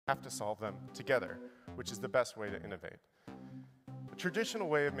have to solve them together, which is the best way to innovate. A traditional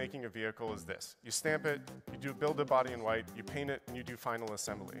way of making a vehicle is this. You stamp it, build a body in white, you paint it, and you do final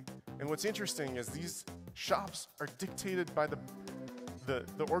assembly. And what's interesting is these shops are dictated by the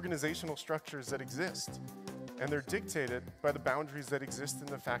organizational structures that exist. And they're dictated by the boundaries that exist in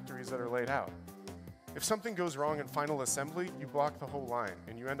the factories that are laid out. If something goes wrong in final assembly, you block the whole line,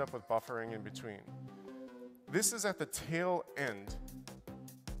 and you end up with buffering in between. This is at the tail end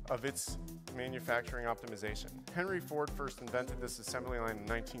of its manufacturing optimization. Henry Ford first invented this assembly line in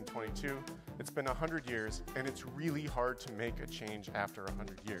 1922. It's been 100 years, and it's really hard to make a change after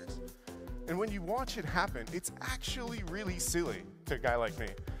 100 years. And when you watch it happen, it's actually really silly to a guy like me.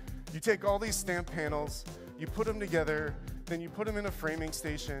 You take all these stamp panels, you put them together, then you put them in a framing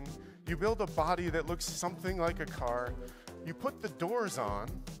station, you build a body that looks something like a car, you put the doors on,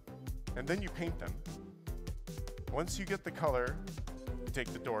 and then you paint them. Once you get the color, you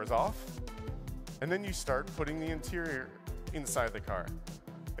take the doors off, and then you start putting the interior inside the car.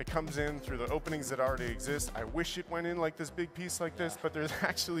 It comes in through the openings that already exist. I wish it went in like this big piece like this, but there's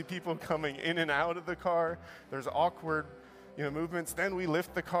actually people coming in and out of the car. There's awkward movements. Then we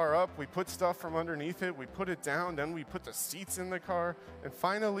lift the car up, we put stuff from underneath it, we put it down, then we put the seats in the car, and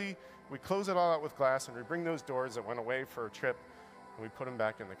finally we close it all out with glass and we bring those doors that went away for a trip and we put them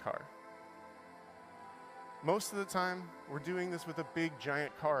back in the car. Most of the time, we're doing this with a big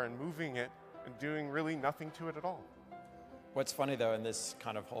giant car and moving it and doing really nothing to it at all. What's funny, though, in this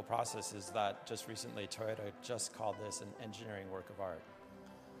kind of whole process is that just recently Toyota just called this an engineering work of art.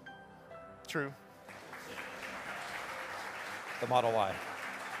 True. The Model Y.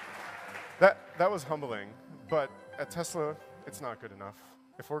 That was humbling, but at Tesla, it's not good enough.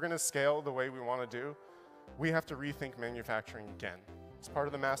 If we're going to scale the way we want to do, we have to rethink manufacturing again. As part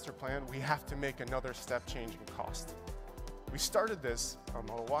of the master plan, we have to make another step change in cost. We started this on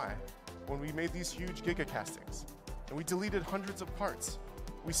Model Y when we made these huge gigacastings, and we deleted hundreds of parts.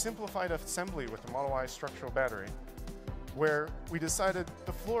 We simplified assembly with the Model Y structural battery, where we decided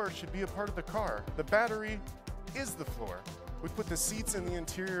the floor should be a part of the car. The battery is the floor. We put the seats and the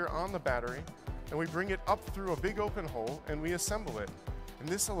interior on the battery, and we bring it up through a big open hole, and we assemble it. And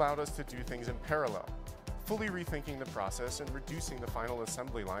this allowed us to do things in parallel, fully rethinking the process and reducing the final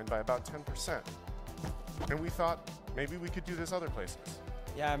assembly line by about 10%. And we thought, maybe we could do this other places.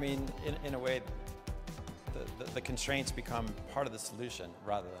 Yeah, I mean, in a way, the constraints become part of the solution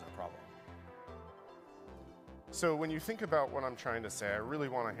rather than a problem. So when you think about what I'm trying to say, I really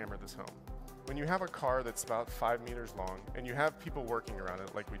want to hammer this home. When you have a car that's about 5 meters long, and you have people working around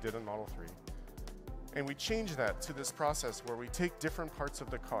it like we did in Model 3, and we change that to this process where we take different parts of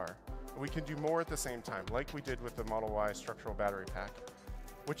the car, and we can do more at the same time, like we did with the Model Y structural battery pack.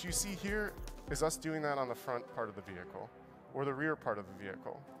 What you see here is us doing that on the front part of the vehicle, or the rear part of the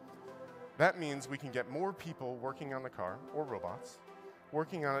vehicle. That means we can get more people working on the car, or robots,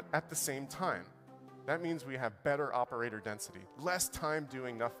 working on it at the same time. That means we have better operator density, less time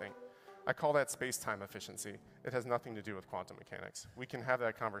doing nothing. I call that space-time efficiency. It has nothing to do with quantum mechanics. We can have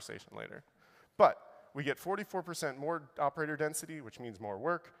that conversation later. But we get 44% more operator density, which means more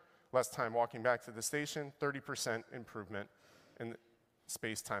work, less time walking back to the station, 30% improvement in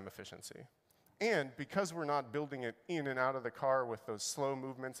space-time efficiency. And because we're not building it in and out of the car with those slow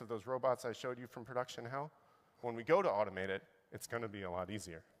movements of those robots I showed you from production hell, when we go to automate it, it's going to be a lot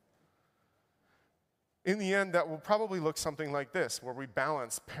easier. In the end, that will probably look something like this, where we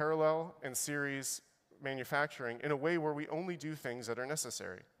balance parallel and series manufacturing in a way where we only do things that are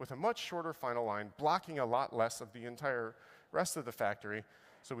necessary, with a much shorter final line, blocking a lot less of the entire rest of the factory,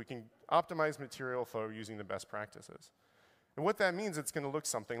 so we can optimize material flow using the best practices. And what that means, it's going to look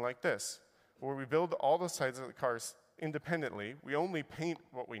something like this, where we build all the sides of the cars independently, we only paint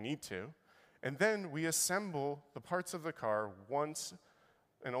what we need to, and then we assemble the parts of the car once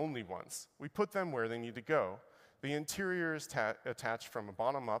and only once. We put them where they need to go. The interior is attached from a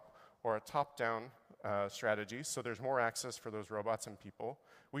bottom-up or a top-down strategy, so there's more access for those robots and people.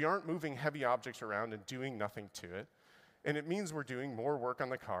 We aren't moving heavy objects around and doing nothing to it. And it means we're doing more work on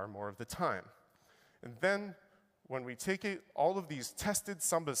the car more of the time. And then when we take all of these tested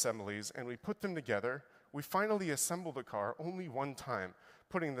sub-assemblies and we put them together, we finally assemble the car only one time,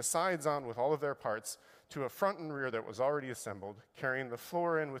 putting the sides on with all of their parts to a front and rear that was already assembled, carrying the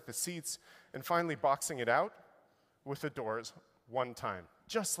floor in with the seats, and finally boxing it out with the doors one time,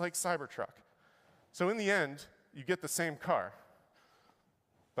 just like Cybertruck. So in the end, you get the same car,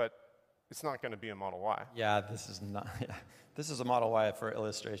 but it's not going to be a Model Y. Yeah, this is not. Yeah. This is a Model Y for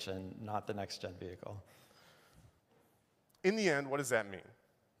illustration, not the next-gen vehicle. In the end, what does that mean?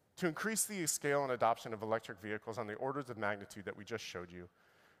 To increase the scale and adoption of electric vehicles on the orders of magnitude that we just showed you,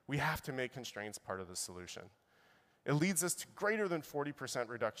 We have to make constraints part of the solution. It leads us to greater than 40%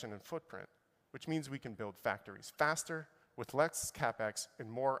 reduction in footprint, which means we can build factories faster, with less CapEx and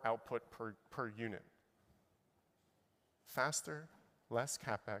more output per unit. Faster, less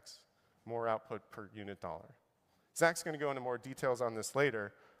CapEx, more output per unit dollar. Zach's going to go into more details on this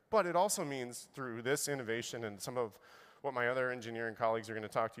later, but it also means through this innovation and some of what my other engineering colleagues are going to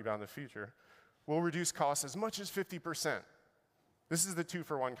talk to you about in the future, we'll reduce costs as much as 50%. This is the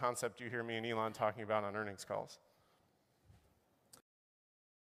 2-for-1 concept you hear me and Elon talking about on earnings calls.